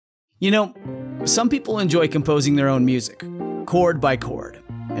You know, some people enjoy composing their own music, chord by chord,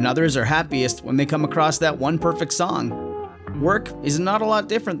 and others are happiest when they come across that one perfect song. Work is not a lot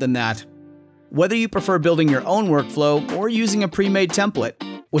different than that. Whether you prefer building your own workflow or using a pre-made template,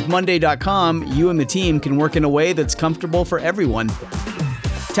 with Monday.com, you and the team can work in a way that's comfortable for everyone.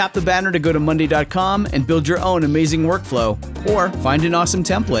 Tap the banner to go to Monday.com and build your own amazing workflow, or find an awesome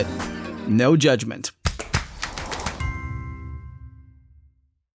template. No judgment.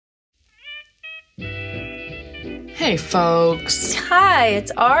 Hey, folks. Hi,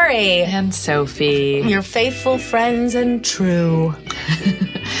 it's Ari. And Sophie. Your faithful friends and true.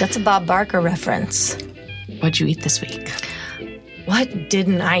 That's a Bob Barker reference. What'd you eat this week? What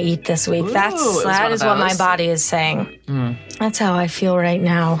didn't I eat this week? Ooh, that is what my body is saying. That's how I feel right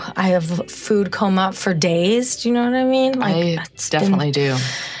now. I have food coma for days. Do you know what I mean? I definitely do.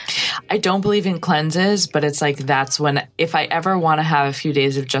 I don't believe in cleanses, but it's like that's when, if I ever want to have a few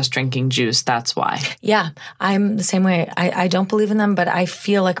days of just drinking juice, that's why. Yeah, I'm the same way. I don't believe in them, but I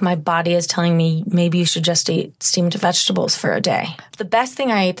feel like my body is telling me maybe you should just eat steamed vegetables for a day. The best thing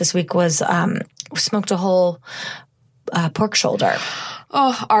I ate this week was smoked a whole pork shoulder.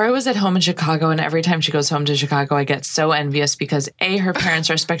 Oh, Ari was at home in Chicago, and every time she goes home to Chicago, I get so envious because A, her parents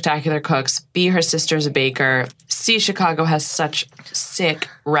are spectacular cooks, B, her sister's a baker, C, Chicago has such sick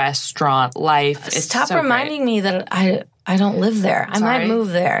restaurant life. It's Stop so reminding me that I don't live there. I might move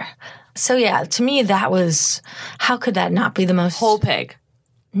there. So yeah, to me that was, how could that not be the most... Whole pig.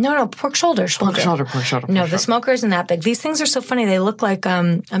 No, pork shoulder. Pork shoulder. No, the smoker isn't that big. These things are so funny. They look like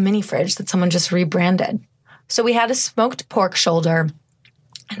a mini fridge that someone just rebranded. So we had a smoked pork shoulder,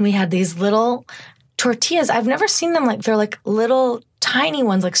 and we had these little tortillas. I've never seen them they're like little tiny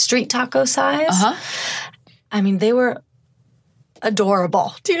ones, like street taco size. I mean, they were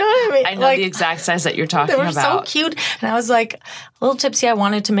adorable. Do you know what I mean? I know the exact size that you're talking about. They were so cute. And I was like, a little tipsy. I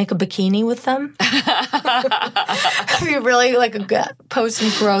wanted to make a bikini with them. It'd be really post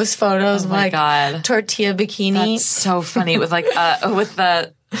some gross photos of tortilla bikini. That's so funny with with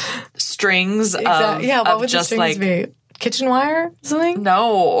the strings of what would just the strings be? Kitchen wire or something?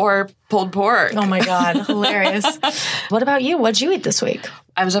 No, or pulled pork. Oh my God, hilarious. What about you? What'd you eat this week?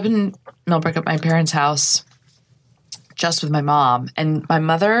 I was up in Millbrook at my parents' house just with my mom, and my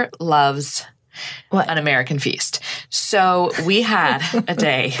mother loves an American feast. So we had a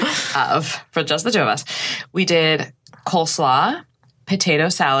day for just the two of us, we did coleslaw, potato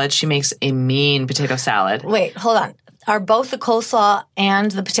salad. She makes a mean potato salad. Wait, hold on. Are both the coleslaw and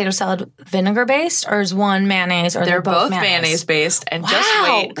the potato salad vinegar-based, or is one mayonnaise, or they're both mayonnaise-based? And just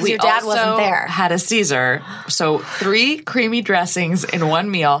wait, your dad wasn't there. Had a Caesar. So 3 creamy dressings in one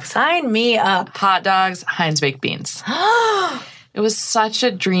meal. Sign me up. Hot dogs, Heinz baked beans. It was such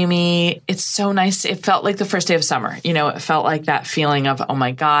a dreamy, it's so nice. It felt like the first day of summer. You know, it felt like that feeling of, oh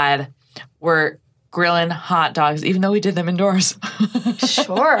my God, we're grilling hot dogs, even though we did them indoors.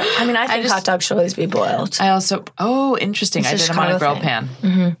 Sure. I mean, I think hot dogs should always be boiled. I also, interesting. I did them on a grill pan.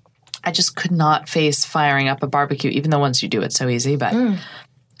 Mm-hmm. I just could not face firing up a barbecue, even though once you do, it's so easy. But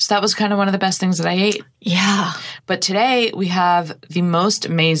so that was kind of one of the best things that I ate. Yeah. But today we have the most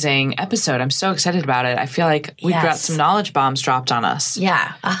amazing episode. I'm so excited about it. I feel like we've got some knowledge bombs dropped on us.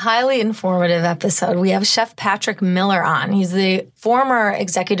 Yeah. A highly informative episode. We have Chef Patrick Miller on. He's the former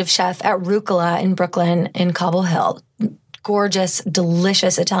executive chef at Rucola in Brooklyn in Cobble Hill. Gorgeous,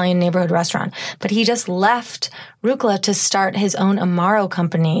 delicious Italian neighborhood restaurant. But he just left Rucola to start his own Amaro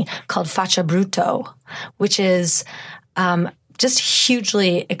company called Faccia Brutto, which is just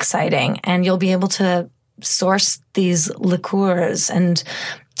hugely exciting. And you'll be able to source these liqueurs and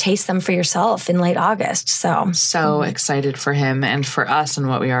taste them for yourself in late August. So excited for him and for us and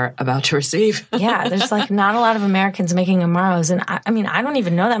what we are about to receive. Yeah, there's not a lot of Americans making Amaros. And I mean, I don't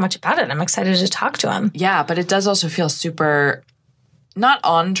even know that much about it. I'm excited to talk to him. Yeah, but it does also feel super, not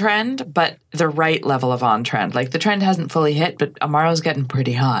on trend, but the right level of on trend. Like the trend hasn't fully hit, but Amaro's getting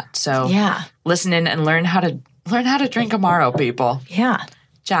pretty hot. So listen in and learn how to drink Amaro, people. Yeah.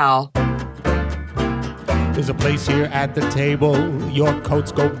 Ciao. There's a place here at the table. Your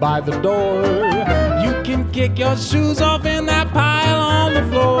coats go by the door. You can kick your shoes off in that pile on the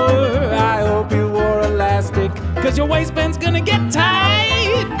floor. I hope you wore elastic, 'cause your waistband's gonna get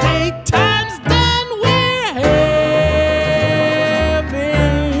tight. Take time's done, we're having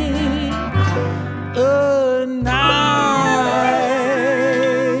a night.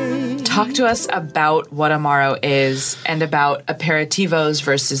 Talk to us about what Amaro is and about aperitivos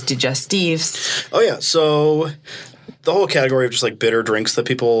versus digestifs. Oh, yeah. So the whole category of just bitter drinks that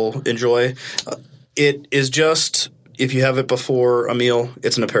people enjoy, it is just if you have it before a meal,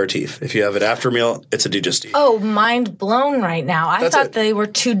 it's an aperitif. If you have it after a meal, it's a digestif. Oh, mind blown right now. I That's thought it. they were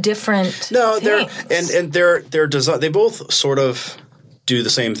two different No, things. they're designed. They both sort of do the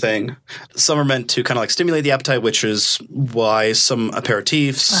same thing. Some are meant to kind of like stimulate the appetite, which is why some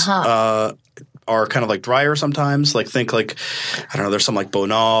aperitifs are kind of like drier sometimes. Like think like, I don't know, there's some like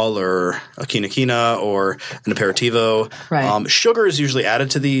Bonal or a Quina Quina or an aperitivo. Right. Sugar is usually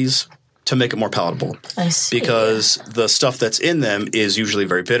added to these to make it more palatable. I see. Because the stuff that's in them is usually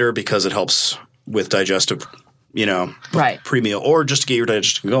very bitter because it helps with digestive, Right. pre-meal or just to get your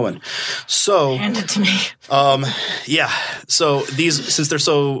digestion going. So Hand it to me. yeah. So these, since they're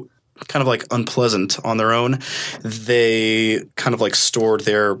so kind of like unpleasant on their own, they kind of like stored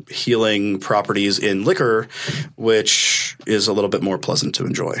their healing properties in liquor, which is a little bit more pleasant to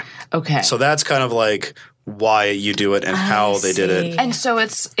enjoy. Okay. So that's kind of like why you do it and how they did see. it. And so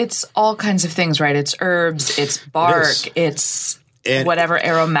it's all kinds of things, right? It's herbs, it's bark, it's And whatever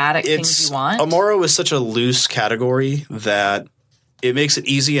aromatic things you want. Amaro is such a loose category that it makes it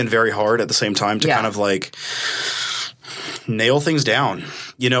easy and very hard at the same time to Yeah. kind of like nail things down.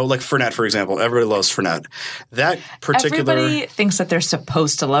 Like Fernet, for example. Everybody loves Fernet. That particular... Everybody thinks that they're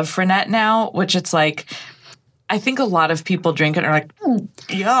supposed to love Fernet now, which it's like, I think a lot of people drink it and are like,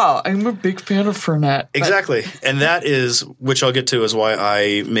 yeah, I'm a big fan of Fernet. But- Exactly. And that is, which I'll get to, is why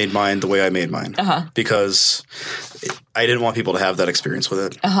I made mine the way I made mine. Because I didn't want people to have that experience with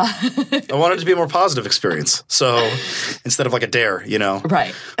it. I wanted it to be a more positive experience. So instead of like a dare,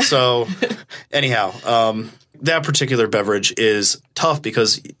 Right. So anyhow, that particular beverage is tough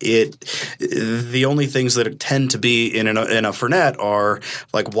because the only things that tend to be in a Fernet are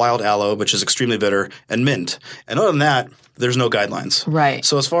like wild aloe, which is extremely bitter, and mint. And other than that, there's no guidelines. Right.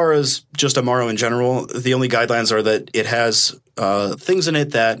 So as far as just Amaro in general, the only guidelines are that it has things in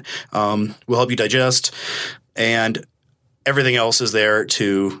it that will help you digest, and everything else is there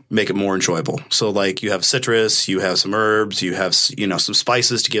to make it more enjoyable. So like you have citrus, you have some herbs, you have some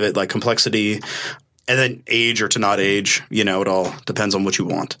spices to give it like complexity. And then age or to not age, it all depends on what you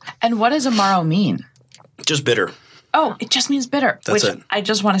want. And what does Amaro mean? Just bitter. Oh, it just means bitter. That's which it. I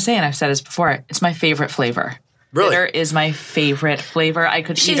just want to say, and I've said this before, it's my favorite flavor. Really? Bitter is my favorite flavor. I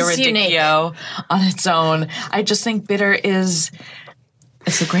could eat a She's unique. radicchio on its own. I just think bitter is...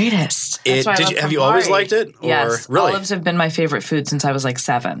 It's the greatest. That's why I love Have you always Campari. liked it? Or Yes. really? Olives have been my favorite food since I was like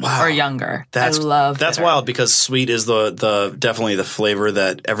 7 Wow. or younger. That's I love That's bitter. wild because sweet is the definitely the flavor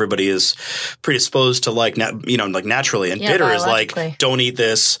that everybody is predisposed to like naturally, and Yeah, bitter is biologically. like, don't eat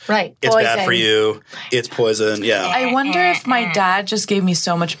this. Right. It's bad Poison. for you. It's poison. Yeah. I wonder if my dad just gave me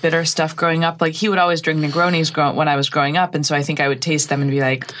so much bitter stuff growing up. Like he would always drink Negronis when I was growing up, and so I think I would taste them and be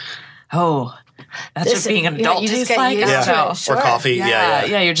like, "Oh, that's what being an adult you just tastes get like." used I to don't know. it. Sure. Or coffee. Yeah.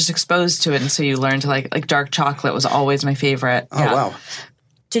 You're just exposed to it, and so you learn to like dark chocolate was always my favorite. Oh wow.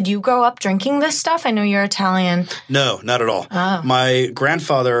 Did you grow up drinking this stuff? I know you're Italian. No, not at all. Oh. My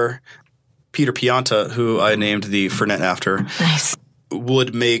grandfather, Peter Pianta, who I named the Fernet after, Nice.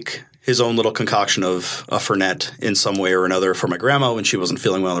 would make his own little concoction of a Fernet in some way or another for my grandma when she wasn't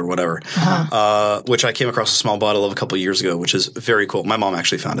feeling well or whatever, which I came across a small bottle of a couple of years ago, which is very cool. My mom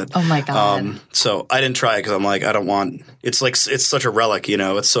actually found it. Oh my God. So I didn't try it because I'm like, I don't want – it's such a relic,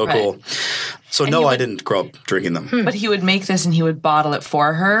 it's so Right. cool. So no, I didn't grow up drinking them. But he would make this and he would bottle it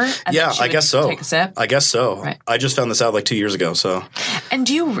for her. And Yeah, then she I would guess so. Take a sip. I guess so. Right. I just found this out like 2 years ago, so – And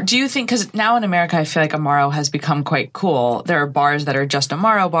do you think, because now in America I feel like Amaro has become quite cool. There are bars that are just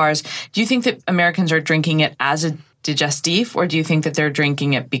Amaro bars. Do you think that Americans are drinking it as a digestif, or do you think that they're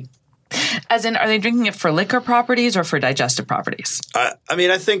drinking it as in, are they drinking it for liquor properties or for digestive properties? I mean,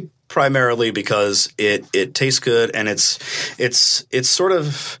 I think primarily because it tastes good, and it's sort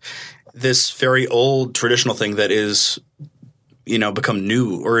of this very old traditional thing that is become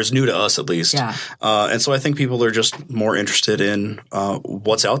new, or is new to us at least. Yeah. And so I think people are just more interested in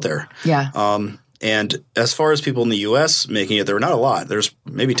what's out there. Yeah. And as far as people in the U.S. making it, there are not a lot. There's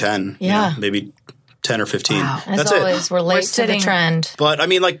maybe 10. Yeah. Maybe 10 or 15. Wow. As That's always, it. we're late to the sitting- trend. But I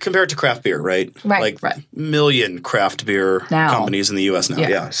mean, like compared to craft beer, right? Right. Like million craft beer Now. companies in the U.S. now.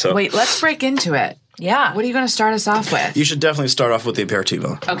 Yeah. So Wait, let's break into it. Yeah. What are you going to start us off with? you should definitely start off with the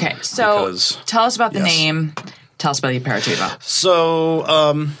aperitivo. Okay, so Because- tell us about the yes. name. Tell us about the aperitivo. So,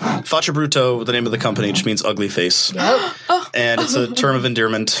 Faccia Bruto, the name of the company, which means ugly face. and it's a term of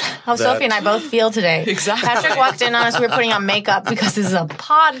endearment. How Sophie and I both feel today. Exactly. Patrick walked in on us. We were putting on makeup because this is a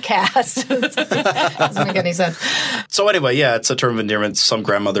podcast. Doesn't make any sense. So anyway, yeah, it's a term of endearment. Some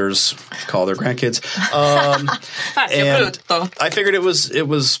grandmothers call their grandkids. And I figured it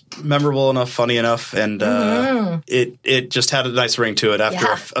was memorable enough, funny enough, and it just had a nice ring to it after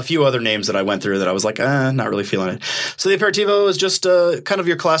a few other names that I went through that I was like, not really feeling it. So the Aperitivo is just kind of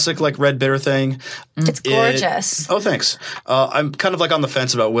your classic like red bitter thing. It's gorgeous. Oh, thanks. I'm kind of like on the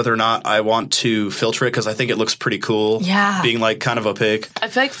fence about whether or not I want to filter it because I think it looks pretty cool. Yeah. Being like kind of opaque. I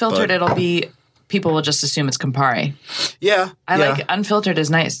feel like filtered, it'll be. People will just assume it's Campari. Yeah. I like unfiltered is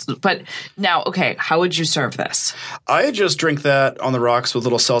nice. But now, okay, how would you serve this? I just drink that on the rocks with a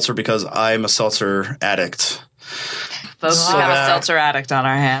little seltzer because I'm a seltzer addict. Folks, we have a seltzer addict on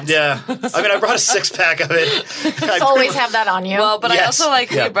our hands. Yeah. I mean, I brought a 6-pack of it. Just always have that on you. Well, but I also like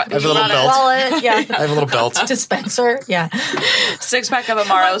Yeah. you brought, I have a you little brought belt. wallet, yeah. I have a little belt. Dispenser, yeah. 6-pack of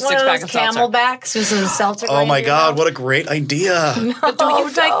Amaro, One 6-pack of of those seltzer. Camelbacks, just a seltzer. Oh my God, what a great idea. But don't you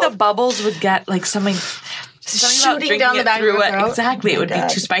feel like the bubbles would get like something about Shooting drinking down the it back of through your it? throat? Exactly. Oh It would my be God.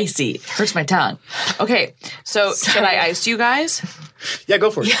 too spicy. It hurts my tongue. Okay, so should I ice you guys? Yeah, go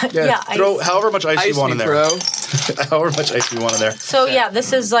for it. Yeah, Throw ice. however much ice you want in there. bro. However much ice you want in there. So yeah,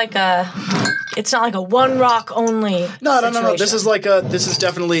 this is like it's not like a one rock only. No. This situation. this is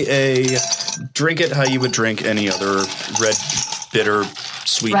definitely a drink it how you would drink any other red, bitter,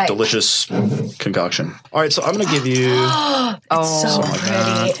 sweet, Right. delicious concoction. All right, so I'm going to give you. so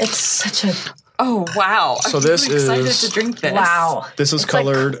pretty. It's such a Oh wow! So I'm this really excited is- to drink this. wow. This is It's like-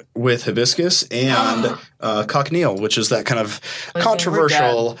 colored with hibiscus and cochineal, which is that kind of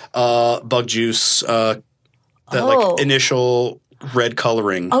controversial bug juice, that like initial red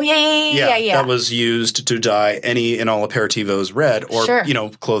coloring. Oh yeah. That was used to dye any and all aperitivos red or, Sure.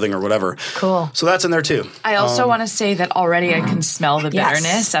 clothing or whatever. Cool. So that's in there too. I also want to say that already I can smell the Yes.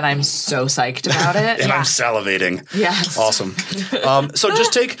 bitterness, and I'm so psyched about it. And I'm salivating. Yes. Awesome. So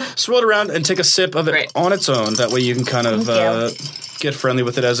just swirl it around and take a sip of it Great. on its own. That way you can kind of get friendly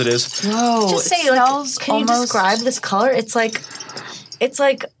with it as it is. Whoa! Just say, it like, smells can you almost, describe this color? It's like It's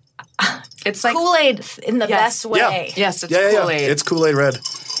like Kool-Aid in the Yes. best way. Yes, it's Yeah. Kool-Aid. It's Kool-Aid red.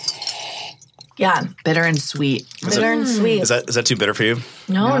 Yeah. bitter and sweet. Bitter and sweet. Is that too bitter for you?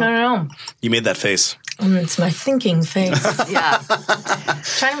 No. You made that face. It's my thinking face. Yeah.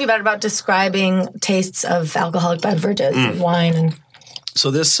 Trying to be better about describing tastes of alcoholic beverages, and wine, and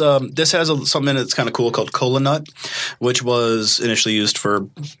So this has something in it that's kind of cool called cola nut, which was initially used for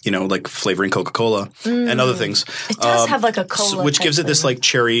like flavoring Coca-Cola and other things. it does have like a cola, which type gives it this flavor. like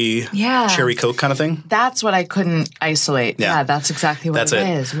cherry Coke kind of thing. That's what I couldn't isolate. Yeah. Yeah, that's exactly what That's it it.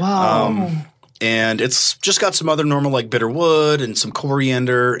 is. Wow. And it's just got some other normal like bitter wood and some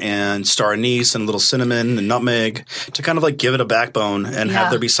coriander and star anise and a little cinnamon and nutmeg to kind of like give it a backbone and have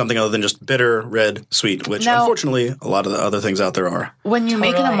there be something other than just bitter, red, sweet, which Now- unfortunately a lot of the other things out there are. When you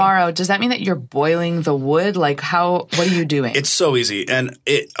make an Totally. Amaro, does that mean that you're boiling the wood? Like what are you doing? It's so easy. And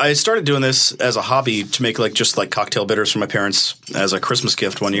I started doing this as a hobby to make like just like cocktail bitters for my parents as a Christmas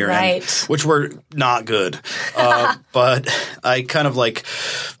gift one year. Right. Which were not good. But I kind of like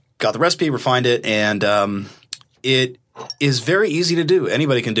got the recipe, refined it, and it is very easy to do.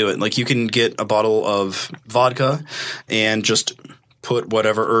 Anybody can do it. Like you can get a bottle of vodka and just put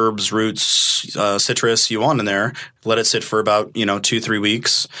whatever herbs, roots, citrus you want in there. Let it sit for about 2-3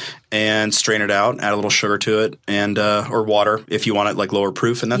 weeks, and strain it out. Add a little sugar to it, and or water if you want it like lower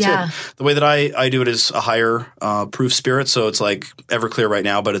proof, and that's Yeah. it. The way that I do it is a higher proof spirit, so it's like Everclear right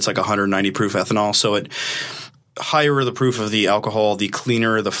now, but it's like 190 proof ethanol. So it higher the proof of the alcohol, the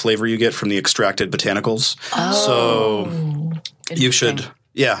cleaner the flavor you get from the extracted botanicals. So you should,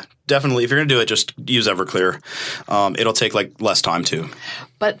 definitely. If you're going to do it, just use Everclear. It'll take like less time too.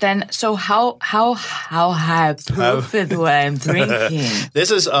 But then, so how high proof is what I'm drinking?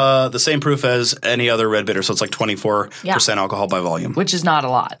 This is the same proof as any other red bitter, so it's like 24% alcohol by volume. Which is not a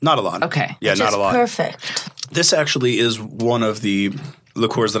lot. Not a lot. Okay. Yeah, not just a lot. perfect. This actually is one of the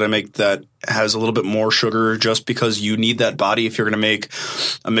liqueurs that I make that has a little bit more sugar just because you need that body if you're going to make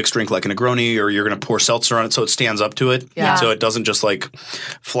a mixed drink like a Negroni or you're going to pour seltzer on it so it stands up to it. Yeah. So it doesn't just like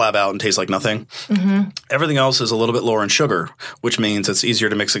flab out and taste like nothing. Everything else is a little bit lower in sugar, which means it's easier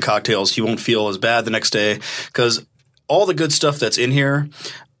to mix in cocktails. You won't feel as bad the next day because all the good stuff that's in here,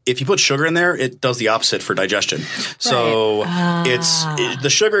 if you put sugar in there, it does the opposite for digestion. So the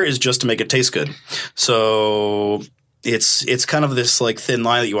sugar is just to make it taste good. So it's kind of this like thin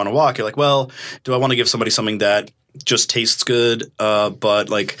line that you want to walk. You're like, well, do I want to give somebody something that just tastes good, but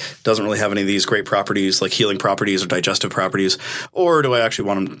like doesn't really have any of these great properties, like healing properties or digestive properties, or do I actually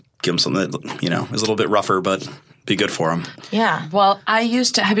want to give them something that is a little bit rougher, but be good for them. Yeah. Well, I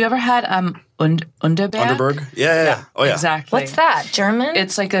used to. Have you ever had Underberg? Underberg? Yeah. Oh, yeah. Exactly. What's that? German?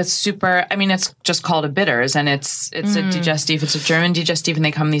 It's like a super. I mean, it's just called a bitters, and it's a digestif. It's a German digestif, and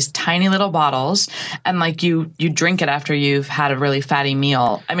they come in these tiny little bottles, and like you drink it after you've had a really fatty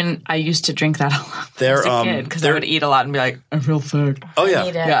meal. I mean, I used to drink that a lot as a kid because I would eat a lot and be like, I feel sick. Oh, yeah.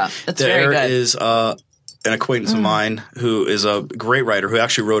 Yeah, it's very good. There is an acquaintance of mine who is a great writer who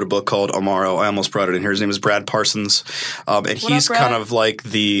actually wrote a book called Amaro. I almost brought it in here. His name is Brad Parsons. And he's Brad? kind of like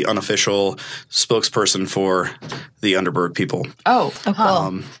the unofficial spokesperson for the Underberg people. Oh,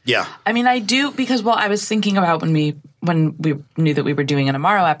 cool. Yeah. I mean, I do because I was thinking about when we knew that we were doing an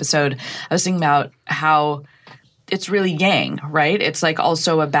Amaro episode. I was thinking about how it's really yang, right? It's like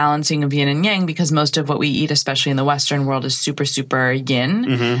also a balancing of yin and yang because most of what we eat, especially in the Western world, is super, super yin.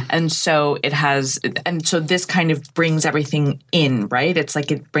 Mm-hmm. And so so this kind of brings everything in, right? It's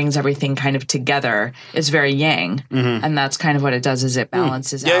like it brings everything kind of together. It's very yang. Mm-hmm. And that's kind of what it does is it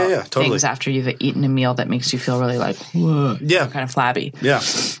balances out totally. things after you've eaten a meal that makes you feel really like, kind of flabby. Yeah.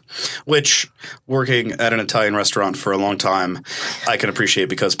 Which, working at an Italian restaurant for a long time, I can appreciate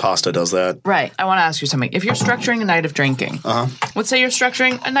because pasta does that. Right. I want to ask you something. If you're structuring a night of drinking, let's say you're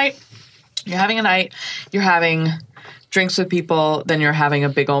structuring a night, you're having drinks with people, then you're having a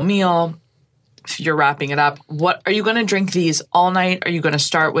big old meal, you're wrapping it up. What are you going to drink these all night? Are you going to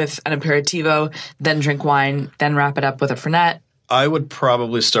start with an aperitivo, then drink wine, then wrap it up with a Fernet? I would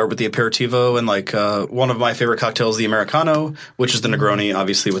probably start with the aperitivo and like one of my favorite cocktails, the Americano, which is the Negroni,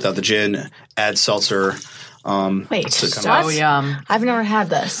 obviously without the gin. Add seltzer. Wait, So yum. I've never had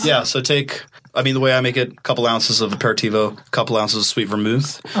this. Yeah, so the way I make it, a couple ounces of aperitivo, a couple ounces of sweet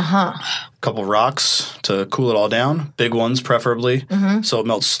vermouth, a couple rocks to cool it all down, big ones preferably, so it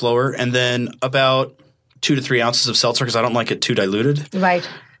melts slower, and then about 2 to 3 ounces of seltzer because I don't like it too diluted. Right.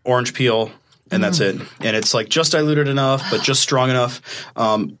 Orange peel. And that's it. And it's like just diluted enough, but just strong enough.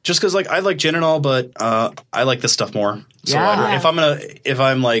 Just because like I like gin and all, but I like this stuff more. So I'd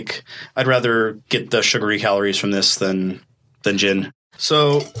rather get the sugary calories from this than gin.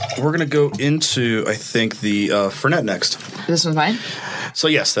 So we're gonna go into I think the Fernet next. This one's mine? So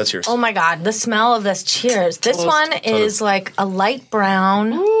yes, that's yours. Oh my God, the smell of this. Cheers. This one is like a light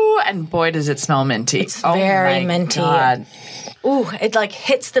brown. Ooh, and boy, does it smell minty. It's very minty. God. Ooh, it like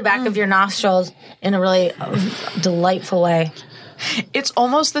hits the back of your nostrils in a really delightful way. It's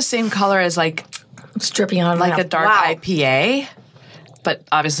almost the same color as like It's dripping on a dark IPA, but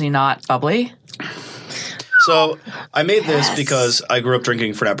obviously not bubbly. So I made this because I grew up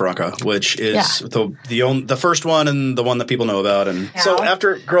drinking Fernet Branca, which is the first one and the one that people know about. And so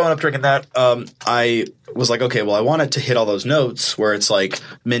after growing up drinking that, I was like, okay, well, I want it to hit all those notes where it's like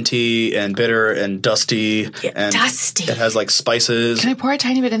minty and bitter and dusty. And dusty. It has like spices. Can I pour a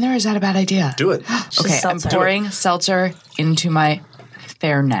tiny bit in there or is that a bad idea? Do it. Okay, I'm pouring seltzer into my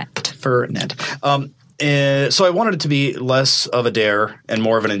Fernet. So I wanted it to be less of a dare and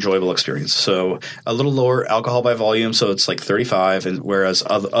more of an enjoyable experience. So a little lower alcohol by volume, so it's like 35, and whereas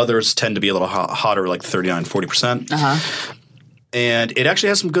others tend to be a little hotter, like 39, 40%. And it actually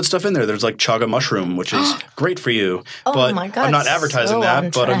has some good stuff in there. There's like chaga mushroom, which is great for you. But my God, I'm not advertising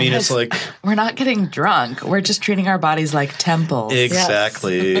that. But I mean, it's like we're not getting drunk. We're just treating our bodies like temples.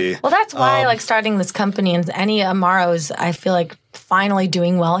 Exactly. Well, that's why I like starting this company, and any Amaros, I feel like finally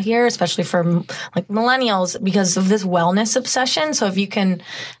doing well here, especially for like millennials, because of this wellness obsession. So if you can,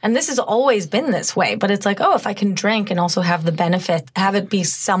 and this has always been this way, but it's like, oh, if I can drink and also have the benefit, have it be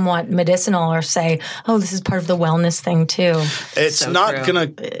somewhat medicinal, or say, oh, this is part of the wellness thing too. It's so not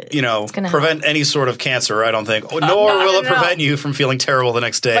going to, prevent any sort of cancer, I don't think, nor will it prevent you from feeling terrible the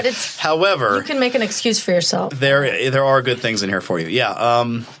next day. But however, you can make an excuse for yourself. There are good things in here for you.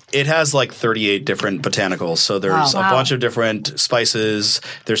 Yeah. It has like 38 different botanicals. So there's a bunch of different spices.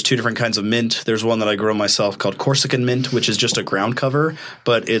 There's 2 different kinds of mint. There's one that I grow myself called Corsican mint, which is just a ground cover,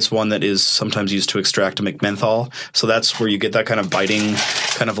 but it's one that is sometimes used to extract to make menthol. So that's where you get that kind of biting,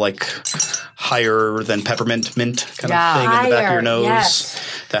 kind of like higher than peppermint mint kind of thing in the back of your nose. Yes.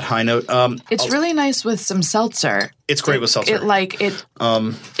 That high note. It's really nice with some seltzer. It's great with seltzer.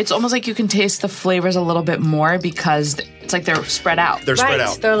 It's almost like you can taste the flavors a little bit more because it's like they're spread out. They're spread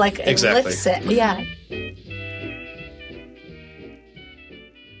out. They're like, it lifts it. Yeah.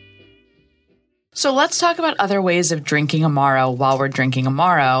 So let's talk about other ways of drinking Amaro while we're drinking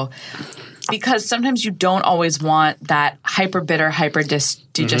Amaro, because sometimes you don't always want that hyper bitter, hyper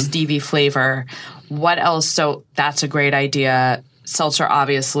digestive flavor. What else? So that's a great idea. Seltzer,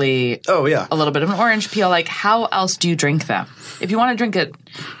 obviously. Oh, yeah. A little bit of an orange peel. Like, how else do you drink them? If you want to drink it,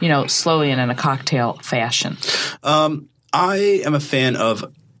 slowly and in a cocktail fashion. I am a fan of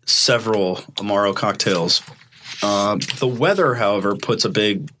several Amaro cocktails. The weather, however, puts a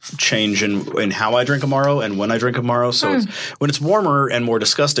big change in how I drink Amaro and when I drink Amaro. So when it's warmer and more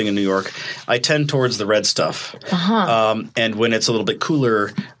disgusting in New York, I tend towards the red stuff. And when it's a little bit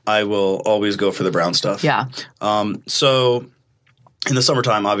cooler, I will always go for the brown stuff. Yeah. So in the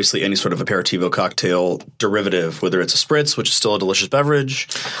summertime, obviously, any sort of aperitivo cocktail derivative, whether it's a spritz, which is still a delicious beverage.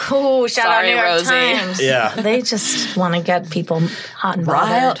 Oh, shout out Sorry, New York Rosie. Times. Yeah. They just want to get people hot and bothered.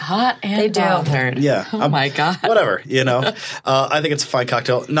 Wild, hot, and They do. bothered. Yeah. Oh, my God. Whatever, I think it's a fine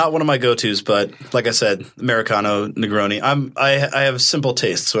cocktail. Not one of my go-tos, but like I said, Americano, Negroni. I have simple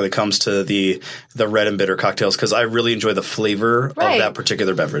tastes when it comes to the red and bitter cocktails because I really enjoy the flavor Right. of that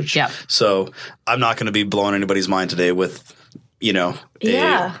particular beverage. Yeah. So I'm not going to be blowing anybody's mind today with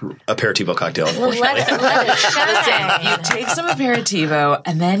Yeah. a aperitivo cocktail. Well, let it shine. You take some aperitivo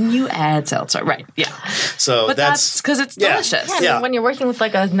and then you add seltzer. Right. Yeah. So But that's because it's delicious. Yeah, I mean, when you're working with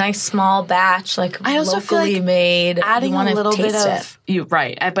like a nice small batch, like I also feel locally like made, adding you want a to little bit taste of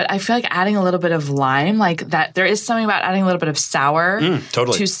but I feel like adding a little bit of lime, like that. There is something about adding a little bit of sour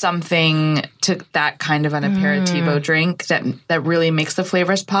totally. to something, to that kind of an aperitivo drink that really makes the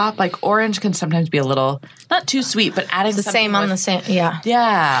flavors pop. Like orange can sometimes be a little not too sweet, but adding the something same on with- the same. Yeah.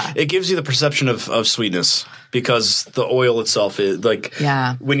 Yeah. It gives you the perception of sweetness because the oil itself is like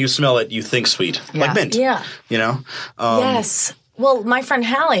when you smell it, you think sweet, like mint. Yeah. Yes. Well, my friend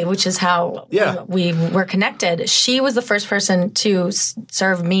Hallie, which is how we were connected, she was the first person to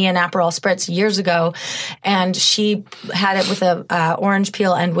serve me an Aperol Spritz years ago, and she had it with a orange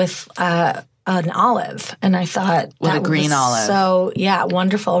peel and with an olive, and I thought With that a green was olive. so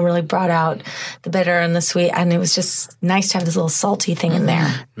wonderful. Really brought out the bitter and the sweet, and it was just nice to have this little salty thing in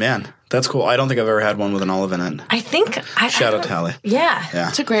there. Man, that's cool. I don't think I've ever had one with an olive in it. I think Shout out to Hallie. Yeah.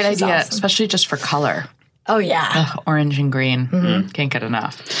 It's a great idea, awesome. especially just for color. Oh yeah. Ugh, orange and green. Can't get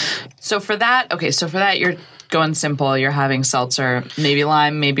enough. So for that, you're going simple. You're having seltzer, maybe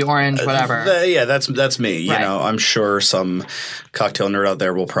lime, maybe orange, whatever. That's me. Right. I'm sure some cocktail nerd out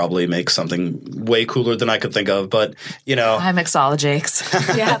there will probably make something way cooler than I could think of, but Hi,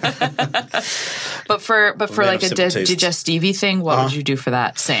 Mixologies. Yeah. But for like a simple tastes. digestive thing, what would you do for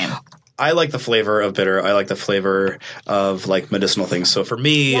that? Same. I like the flavor of bitter. I like the flavor of like medicinal things. So for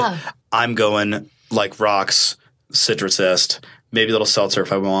me, I'm going like rocks, citrus zest, maybe a little seltzer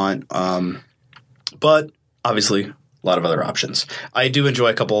if I want. But obviously a lot of other options. I do enjoy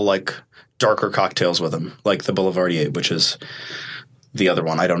a couple like darker cocktails with them, like the Boulevardier, which is the other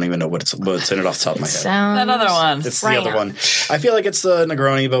one. I don't even know what's in it off the top of my head. That other one. It's the other one. I feel like it's the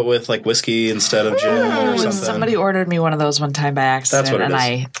Negroni, but with like whiskey instead of gin or something. Somebody ordered me one of those one time by accident, That's what it and is.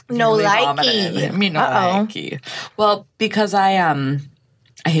 I No nearly likey. vomited. Me no Uh-oh. likey. Well, because I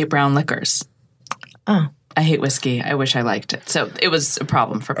hate brown liquors. Oh. I hate whiskey. I wish I liked it. So it was a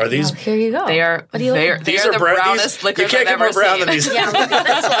problem for me. Are these? Oh, here you go. They are. What do you They look are, at? they These are are the brown. brownest You liquors can't I've get more ever brown seen. than these. Yeah, look at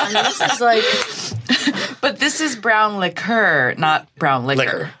this one. This is like But this is brown liqueur, not brown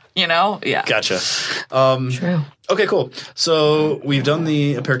liquor. Liquor. Yeah. Gotcha. true. Okay, cool. So we've done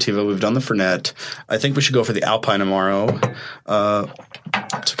the aperitivo, we've done the Fernet. I think we should go for the Alpine Amaro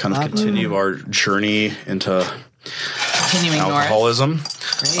to kind of continue our journey into Continuing north. alcoholism.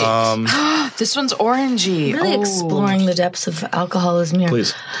 Great. This one's orangey. Really Oh. exploring the depths of alcoholism here.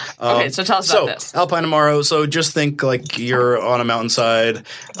 Please. Okay, so tell us about this. Alpine Amaro. So just think like you're on a mountainside.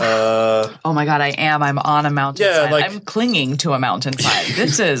 Oh my God, I am. I'm on a mountainside. Yeah, like- I'm clinging to a mountainside.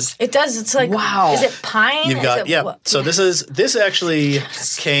 This is. It does. It's like Wow. Is it pine? You've Is got it what? So this actually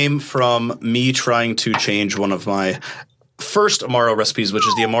came from me trying to change one of my first Amaro recipes, which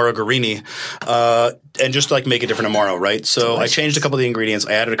is the Amaro Guarini, and just like make a different Amaro, right? So I changed a couple of the ingredients.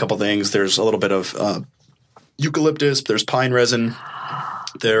 I added a couple of things. There's a little bit of eucalyptus. There's pine resin.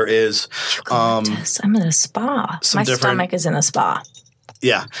 There is Yes, I'm in a spa. My different- stomach is in a spa.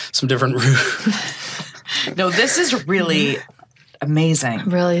 some different No, this is really amazing.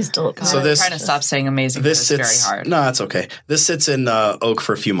 Really is delicious. So I'm this- trying to stop saying amazing. This This is sits very hard. No, it's okay. This sits in oak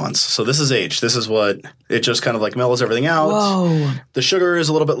for a few months. So this is aged. This is what it just kind of like mellows everything out. Whoa. The sugar is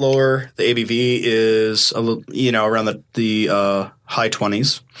a little bit lower. The ABV is a little, around the high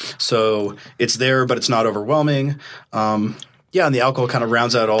 20s. So it's there, but it's not overwhelming. And the alcohol kind of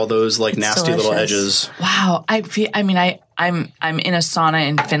rounds out all those like nasty little delicious. edges. Wow. I'm in a sauna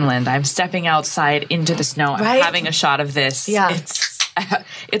in Finland. I'm stepping outside into the snow. I'm Right? having a shot of this. Yeah.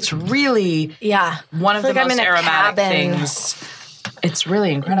 It's really Yeah. one of I the feel like I'm most in a aromatic cabin. things. It's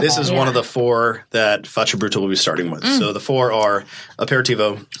really incredible. This is one of the four that Faccia Bruta will be starting with. So the four are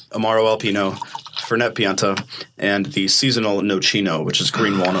Aperitivo, Amaro Alpino, Fernet Pianta, and the seasonal Nocino, which is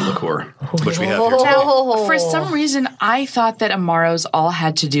green walnut liqueur, which we have here too. Oh. For some reason, I thought that Amaros all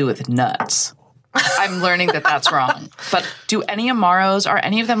had to do with nuts. I'm learning that that's wrong. But do any Amaros, are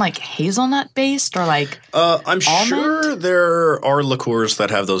any of them like hazelnut based or like I'm sure there are liqueurs that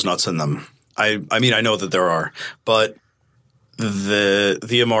have those nuts in them. I mean, I know that there are, but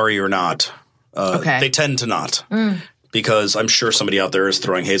the Amari are not. They tend to not. Because I'm sure somebody out there is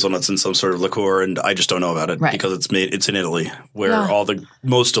throwing hazelnuts in some sort of liqueur, and I just don't know about it because it's in Italy, where all the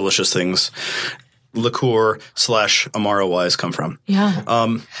most delicious things, liqueur / Amaro wise, come from.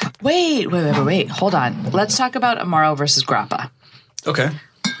 Yeah. Wait. Hold on. Let's talk about Amaro versus Grappa. Okay.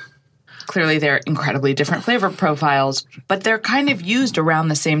 Clearly, they're incredibly different flavor profiles, but they're kind of used around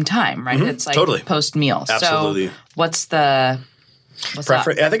the same time, right? It's like post meal. Absolutely. So what's the I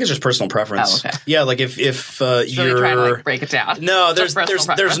think it's just personal preference. Oh, okay. Yeah, like if really you're trying to like break it down. No, there's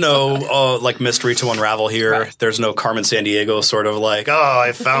no like mystery to unravel here. Right. There's no Carmen Sandiego sort of like, oh,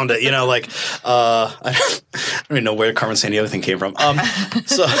 I found it. You know, like I don't even know where Carmen Sandiego thing came from.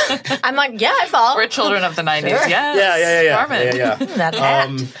 So I'm like, yeah, I follow. We're children of the 90s. Sure. Yes. Yeah. Carmen. Yeah. That hat.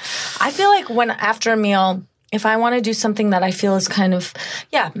 I feel like when after a meal, if I want to do something that I feel is kind of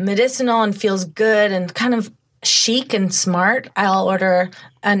medicinal and feels good and kind of chic and smart, I'll order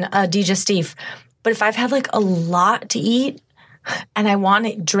a digestif. But if I've had like a lot to eat and I want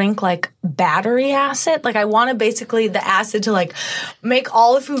to drink like battery acid, like I want to basically the acid to like make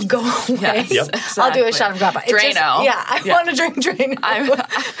all the food go away. Yes, Yep. exactly. I'll do a shot of Grappa. Drano. I want to drink Drano.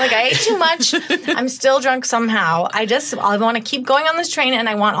 Like I ate too much. I'm still drunk somehow. I want to keep going on this train and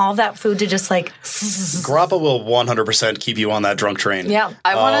I want all that food to just like. Grappa will 100% keep you on that drunk train. Yeah.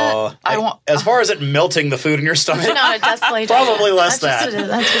 As far as it melting the food in your stomach. No, it definitely Probably less that's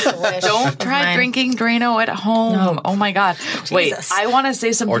just a wish. Don't try drinking Drano at home. No. Oh my God. Wait, I want to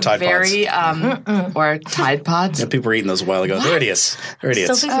say something Or Tide very or Tide Pods. Yeah, people were eating those a while ago. They're idiots.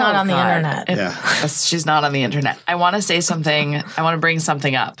 Sophie's not on the internet. Yeah. She's not on the internet. I want to say something. I want to bring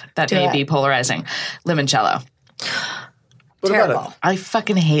something up that may be polarizing. Limoncello. What Terrible. about it? I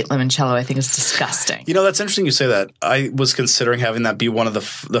fucking hate limoncello. I think it's disgusting. You know, that's interesting you say that. I was considering having that be one of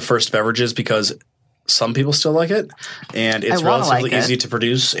the first beverages because some people still like it, and it's relatively easy to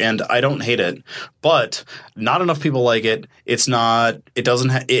produce, and I don't hate it. But not enough people like it. It's not. It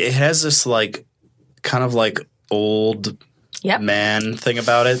doesn't. It has this like kind of like old man thing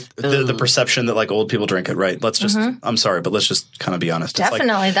about it. The perception that like old people drink it. Right. Let's just. I'm sorry, but let's just kind of be honest. Definitely,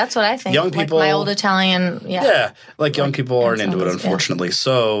 it's like, that's what I think. Young people, like my old Italian. Yeah, like young people aren't into it, unfortunately. Yeah.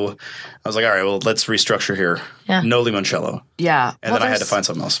 So I was like, all right, well, let's restructure here. Yeah. No limoncello. Yeah, and then I had to find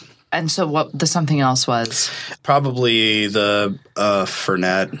something else. And so what the something else was? Probably the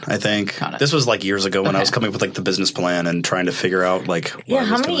Fernet, I think. This was like years ago when I was coming up with like the business plan and trying to figure out like what I was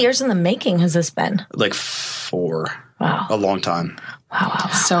how many doing. years in the making has this been? Like 4. Wow. A long time. Wow.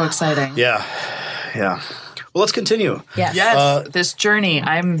 So exciting. Yeah. Well, let's continue. Yes. This journey,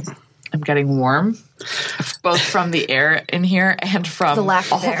 I'm getting warm, both from the air in here and from the lack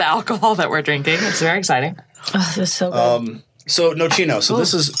of all the alcohol that we're drinking. It's very exciting. Oh, this is so good. So Nocino. So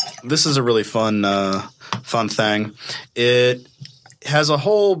this is a really fun thing. It has a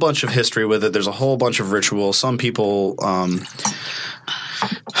whole bunch of history with it. There's a whole bunch of ritual. Some people kind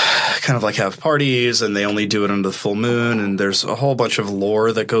of like have parties and they only do it under the full moon. And there's a whole bunch of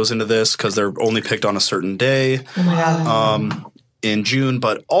lore that goes into this because they're only picked on a certain day. Oh my God. In June,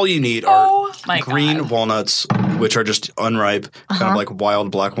 but all you need are green walnuts, which are just unripe, kind of like wild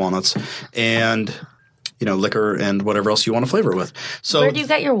black walnuts, and liquor and whatever else you want to flavor it with. So where do you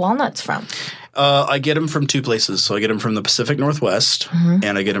get your walnuts from? I get them from 2 places. So I get them from the Pacific Northwest,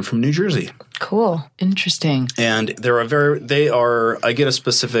 and I get them from New Jersey. Cool, interesting. And I get a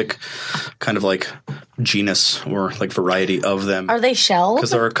specific kind of like genus or like variety of them. Are they shelled? Because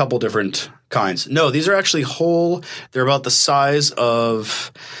there are a couple different kinds. No, these are actually whole. They're about the size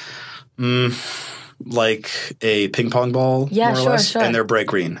of like a ping pong ball, more or less. Sure. And they're bright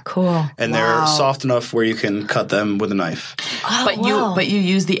green. Cool. And they're soft enough where you can cut them with a knife. Oh, but you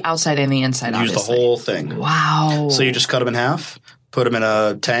use the outside and the inside, Use the whole thing. Wow. So you just cut them in half, put them in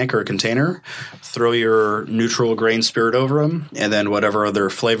a tank or a container, throw your neutral grain spirit over them, and then whatever other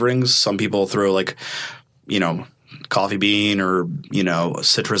flavorings. Some people throw like, coffee bean or,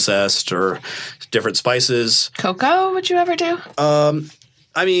 citrus zest or different spices. Cocoa, would you ever do?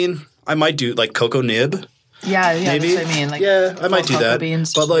 I mean, I might do like cocoa nib. Yeah, maybe. That's what I mean. Like I might do that.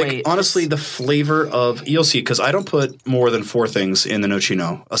 Beans, but honestly, the flavor of you'll see because I don't put more than 4 things in the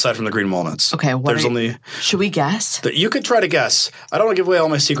Nocino aside from the green walnuts. Okay, should we guess? You could try to guess. I don't want to give away all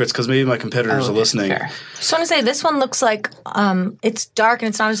my secrets because maybe my competitors are listening. Fair. So I want to say this one looks like it's dark and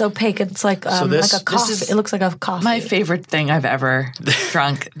it's not as opaque. It's like like a coffee. It looks like a coffee. My favorite thing I've ever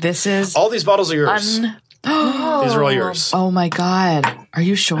drunk. This is all these bottles are yours. These are all yours. Oh my God. Are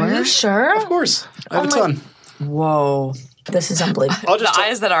you sure? Are you sure? Of course. I have a ton. Whoa. This is unbelievable. The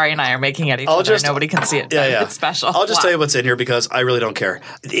eyes that Ari and I are making at each other, nobody can see it. Yeah. It's special. I'll just tell you what's in here because I really don't care.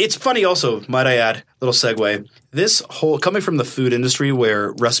 It's funny also, might I add, little segue. This whole, coming from the food industry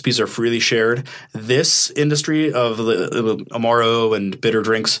where recipes are freely shared, this industry of the Amaro and bitter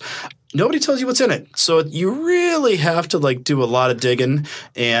drinks, nobody tells you what's in it. So you really have to like do a lot of digging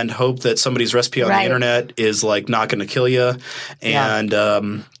and hope that somebody's recipe on the internet is like not going to kill you and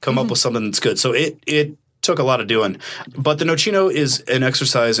come up with something that's good. So it took a lot of doing. But the Nocino is an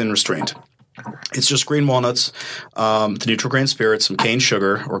exercise in restraint. It's just green walnuts, the neutral grain spirits, some cane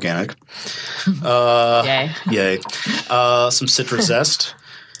sugar, organic. Yay. Some citrus zest.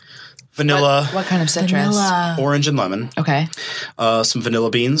 Vanilla. What kind of citrus? Vanilla. Orange and lemon. Okay. Some vanilla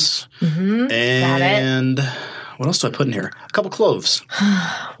beans. And what else do I put in here? A couple cloves.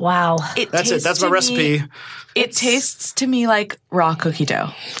 Wow. That's it. That's my recipe. It tastes to me like raw cookie dough.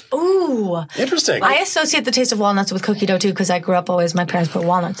 Ooh. Interesting. I associate the taste of walnuts with cookie dough too because I grew up always, my parents put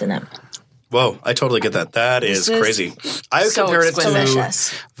walnuts in them. Whoa, I totally get that. That is crazy. I so compared it delicious.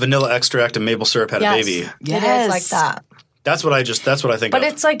 to vanilla extract and maple syrup had a baby. It is like that. That's what I think But of.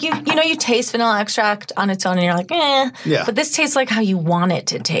 it's like, you taste vanilla extract on its own and you're like, Yeah. But this tastes like how you want it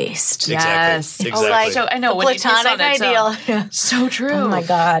to taste. Exactly. Yes. Exactly. So I know when you taste Platonic on its own. ideal. So true. Oh my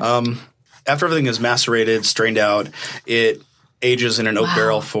God. After everything is macerated, strained out, it ages in an oak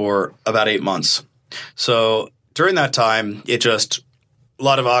barrel for about 8 months. So during that time, it just a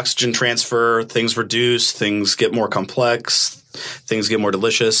lot of oxygen transfer, things reduce, things get more complex, things get more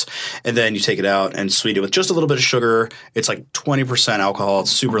delicious, and then you take it out and sweeten it with just a little bit of sugar. It's like 20% alcohol. It's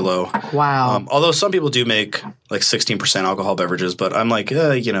super low. Wow. Although some people do make like 16% alcohol beverages, but I'm like,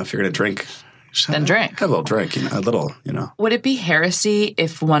 if you're going to drink, Then drink. Have a little drink, a little. Would it be heresy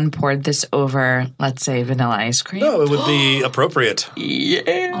if one poured this over, let's say, vanilla ice cream? No, it would be appropriate. Yeah.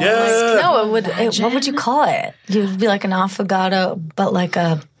 Yeah. No, what would you call it? It would be like an affogato, but like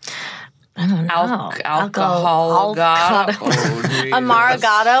a, I don't know. Alcohol.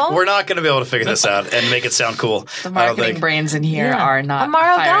 Amaragato? We're not going to be able to figure this out and make it sound cool. The marketing brains in here are not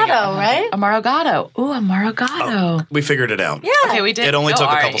Amaragato, right? Amaragato. Ooh, Amaragato. We figured it out. Yeah. Okay, we did. It only go, took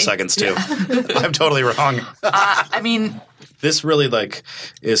a Ari. couple seconds, too. I'm totally wrong. I mean, This really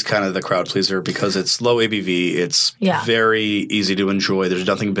is kind of the crowd pleaser because it's low ABV. It's very easy to enjoy. There's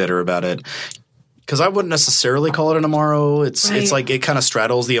nothing bitter about it. Because I wouldn't necessarily call it an Amaro. It's like it kind of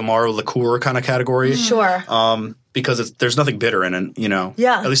straddles the Amaro liqueur kind of category. Sure. Because there's nothing bitter in it,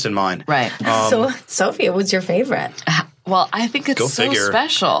 Yeah. At least in mine. right. So, Sophia, what's your favorite? Well, I think it's Go so figure.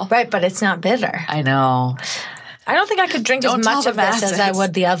 special. Right, but it's not bitter. I know. I don't think I could drink Don't as tell much the of this as I masses.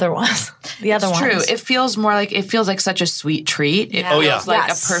 would the other ones. The other ones. True. It feels like such a sweet treat. It Oh, feels yeah. like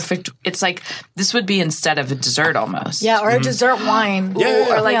Yes. a perfect. It's like this would be instead of a dessert almost. Yeah, or a dessert wine.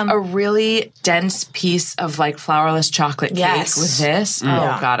 Yeah. Or like a really dense piece of like flourless chocolate cake Yes. with this.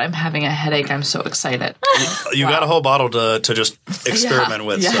 Yeah. Oh God, I'm having a headache. I'm so excited. You got a whole bottle to just experiment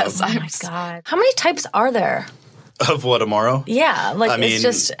with. Yes. So. Oh my God. How many types are there? Of what, Amaro? Yeah, like I mean, it's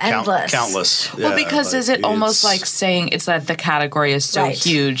just endless. Countless. Well, Yeah, because is it almost like saying it's that the category is so Right.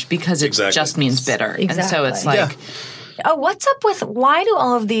 huge because it Exactly. just means bitter. And so it's Exactly. like, Oh, what's up with why do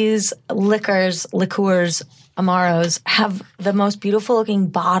all of these liqueurs, Amaros have the most beautiful looking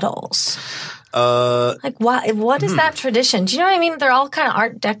bottles? Like what is that tradition? Do you know what I mean? They're all kind of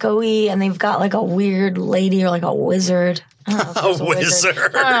Art Deco-y and they've got like a weird lady or like a wizard. I don't know if there's A wizard.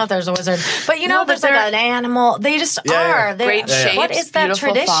 I don't know if there's a wizard. But you know, No, but there's like they're- an animal. They just are. They're, Great What shapes, is that beautiful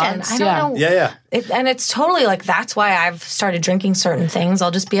tradition? fonts, I don't yeah. know. Yeah. And it's totally like that's why I've started drinking certain things. I'll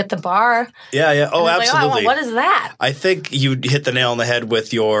just be at the bar. Yeah. Oh, and it's like, absolutely. what is that? I think you hit the nail on the head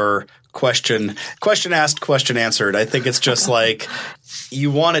with your question asked, question answered. I think it's just like you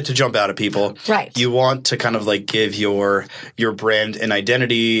want it to jump out at people. Right. You want to kind of like give your brand an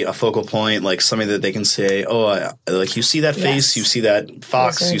identity, a focal point, like something that they can say, like you see that face, Yes. you see that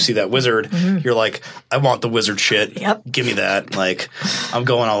fox, Wizard. you see that wizard. You're like, I want the wizard shit. Yep. Give me that. Like, I'm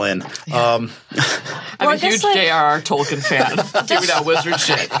going all in. I'm Well, a I guess, huge like- J.R.R. Tolkien fan. Give me that wizard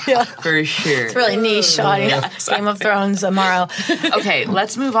shit. Yeah. For sure. It's really niche audience. Game of Thrones, Amaro. Okay,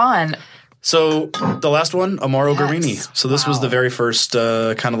 let's move on. So the last one, Amaro Guarini. So this was the very first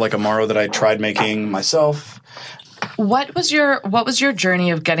kind of like Amaro that I tried making myself. What was your journey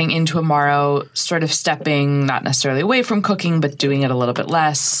of getting into Amaro, sort of stepping not necessarily away from cooking, but doing it a little bit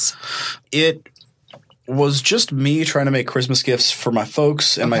less? It was just me trying to make Christmas gifts for my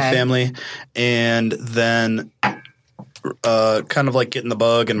folks and my Okay. family, and then kind of like getting the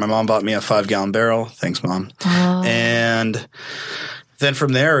bug. And my mom bought me a 5-gallon barrel. Thanks, Mom. And then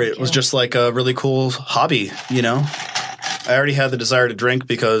from there, it was just like a really cool hobby, I already had the desire to drink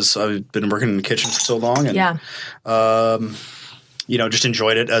because I've been working in the kitchen for so long. And, just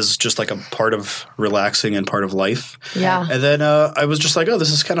enjoyed it as just like a part of relaxing and part of life. Yeah. And then I was just like, oh,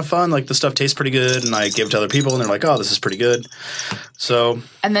 this is kind of fun. Like the stuff tastes pretty good. And I give it to other people and they're like, oh, this is pretty good. So.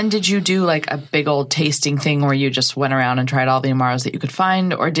 And then did you do like a big old tasting thing where you just went around and tried all the Amaros that you could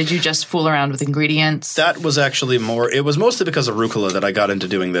find? Or did you just fool around with ingredients? That was actually it was mostly because of Rucola that I got into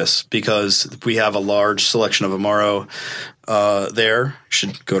doing this because we have a large selection of Amaro there. You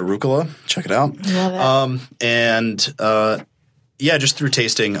should go to Rucola, check it out. Love it. Yeah, just through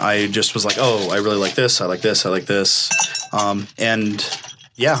tasting, I just was like, oh, I really like this. I like this. I like this. I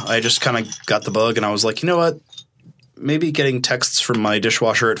just kind of got the bug and I was like, you know what? Maybe getting texts from my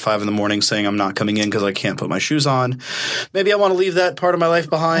dishwasher at 5 a.m. saying I'm not coming in because I can't put my shoes on. Maybe I want to leave that part of my life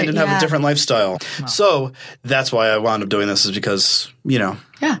behind and have a different lifestyle. Wow. So that's why I wound up doing this is because, maybe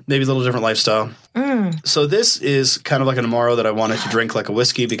a little different lifestyle. So this is kind of like an Amaro that I wanted to drink like a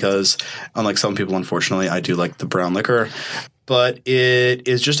whiskey because unlike some people, unfortunately, I do like the brown liquor. But it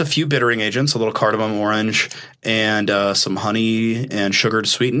is just a few bittering agents, a little cardamom orange, and some honey and sugar to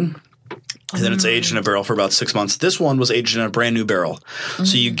sweeten. And then it's aged in a barrel for about 6 months. This one was aged in a brand new barrel.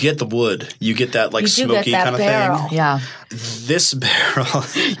 So you get the wood. You get that like smoky kind of thing. Yeah. This barrel.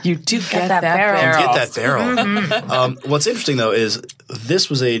 You do get that barrel. You get that barrel. What's interesting though is this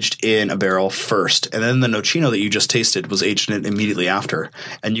was aged in a barrel first. And then the Nocino that you just tasted was aged in it immediately after.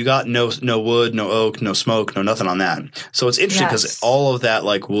 And you got no wood, no oak, no smoke, no nothing on that. So it's interesting because all of that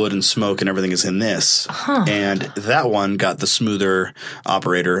like wood and smoke and everything is in this. And that one got the smoother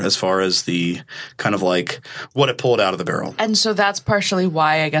operator as far as the kind of like what it pulled out of the barrel. And so that's partially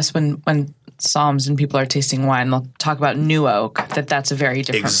why I guess when Psalms and people are tasting wine, they'll talk about new oak, that's a very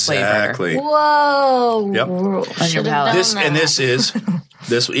different flavor. Exactly. Whoa. Yep. On your palate. This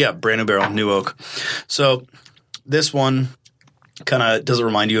is brand new barrel, new oak. So this one kind of does it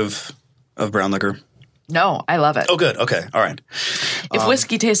remind you of brown liquor? No, I love it. Oh, good. Okay. All right. If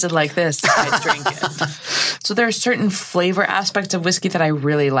whiskey tasted like this, I'd drink it. So there are certain flavor aspects of whiskey that I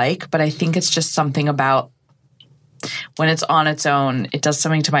really like, but I think it's just something about when it's on its own, it does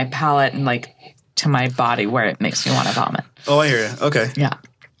something to my palate and like to my body where it makes me want to vomit. Oh, I hear you. Okay. Yeah.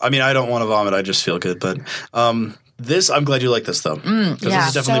 I mean, I don't want to vomit. I just feel good. But this, I'm glad you like this though. Because this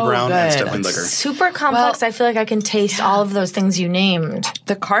is definitely brown and it's definitely liquor. Super complex. I feel like I can taste all of those things you named.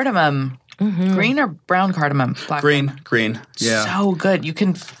 The cardamom. Green or brown cardamom? Black Green. Yeah. So good. You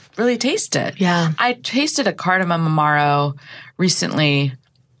can really taste it. Yeah. I tasted a cardamom Amaro recently.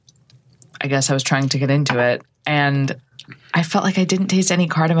 I guess I was trying to get into it. And I felt like I didn't taste any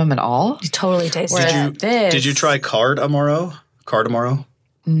cardamom at all. You totally tasted it. Did you try Card Amaro?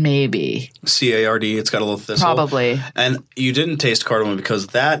 Maybe. CARD. It's got a little thistle. Probably. And you didn't taste cardamom because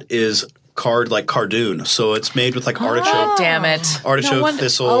that is like cardoon. So it's made with like artichoke. Oh, damn it. Artichoke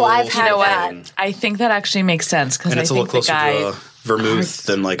thistle. Oh, I've had that. I think that actually makes sense because it's a little closer to a vermouth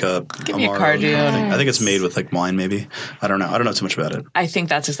than like a Give me a Amaro. cardoon. I think it's made with like wine maybe. I don't know too much about it. I think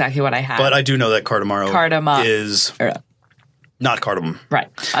that's exactly what I had. But I do know that cardamom is not cardamom. Right.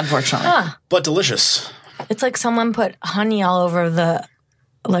 Unfortunately. But delicious. It's like someone put honey all over the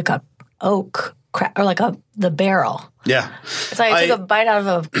a oak or like the barrel. Yeah. It's like I took a bite out of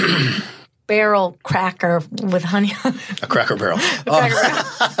a barrel cracker with honey on it. A Cracker Barrel.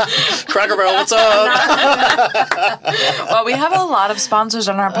 Cracker Barrel, what's up? Well, we have a lot of sponsors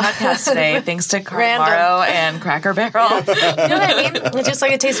on our podcast today, thanks to Amaro and Cracker Barrel. You know what I mean? It's just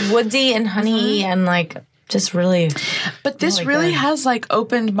like it tastes woodsy and honey and like just really. But this really has like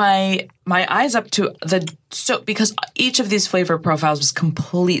opened my eyes up to because each of these flavor profiles was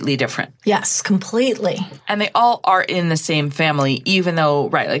completely different. Yes, completely. And they all are in the same family, even though,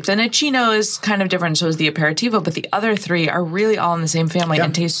 like the Nocino is kind of different, so is the Aperitivo, but the other three are really all in the same family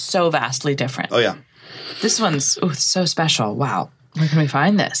and taste so vastly different. Oh, yeah. This one's so special. Wow. Where can we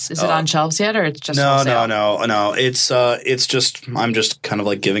find this? Is it on shelves yet, or it's just No. It's just I'm just kind of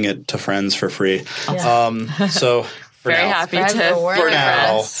like giving it to friends for free. Yeah. So for very now, happy to for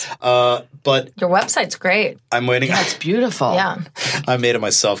now. But your website's great. I'm waiting. Yeah, it's beautiful. Yeah, I made it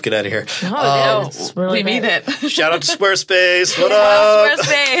myself. Get out of here. No, it's really we need it. Shout out to Squarespace. What up?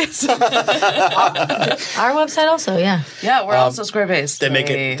 Squarespace. Our website also. Yeah, we're also Squarespace. They make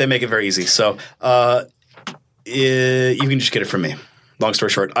it very easy. So you can just get it from me. Long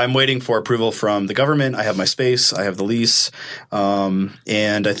story short, I'm waiting for approval from the government. I have my space. I have the lease.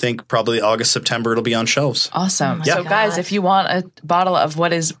 And I think probably August, September, it'll be on shelves. Awesome. So, guys, if you want a bottle of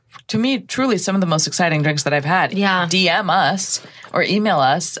what is, to me, truly some of the most exciting drinks that I've had, DM us or email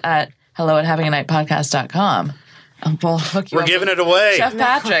us at hello@havinganightpodcast.com. We'll hook you We're up giving with it away. Chef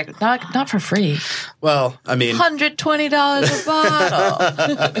Patrick, not for free. Well, I mean, $120 a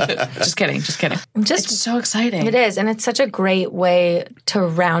bottle. Just kidding. It's so exciting. It is, and it's such a great way to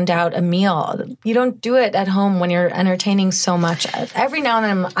round out a meal. You don't do it at home when you're entertaining so much. Every now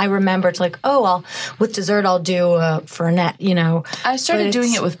and then I remember to with dessert I'll do a Fernet, I started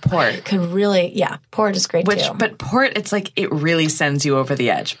doing it with port. Could really, port is great too. But port, it's like it really sends you over the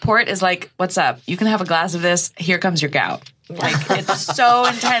edge. Port is like, what's up? You can have a glass of this. Here comes your gout. Like, it's so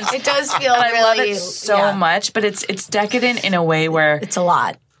intense. It does feel and really, I love it so much, but it's decadent in a way where it's a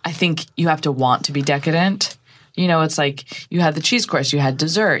lot. I think you have to want to be decadent. It's like you had the cheese course, you had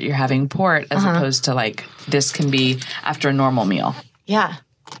dessert, you're having port, as opposed to like this can be after a normal meal. Yeah.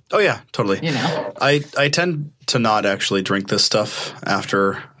 oh yeah, totally. I tend to not actually drink this stuff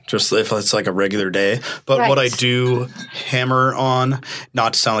after. Just if it's like a regular day. But what I do hammer on,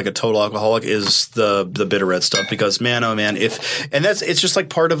 not to sound like a total alcoholic, is the bitter red stuff. Because man, oh man, it's just like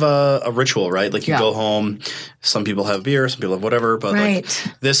part of a ritual, right? Like you go home, some people have beer, some people have whatever, but like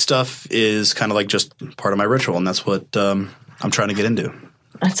this stuff is kind of like just part of my ritual, and that's what I'm trying to get into.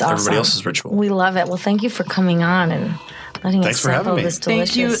 That's awesome. Everybody else's ritual. We love it. Well, thank you for coming on and letting Thanks us for having sample me. this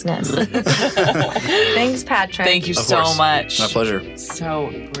deliciousness. Thanks, Patrick. Thank you Of so course. much. My pleasure.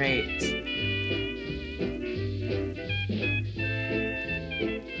 So great.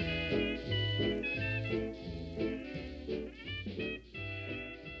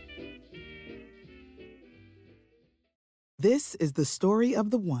 This is the story of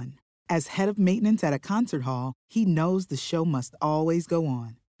the one. As head of maintenance at a concert hall, he knows the show must always go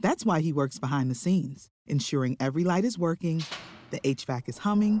on. That's why he works behind the scenes, ensuring every light is working, the HVAC is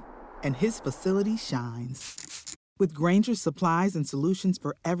humming, and his facility shines. With Grainger's supplies and solutions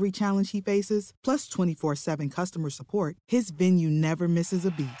for every challenge he faces, plus 24/7 customer support, his venue never misses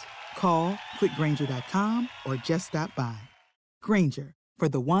a beat. Call quickgrainger.com or just stop by. Grainger, for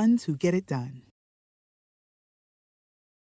the ones who get it done.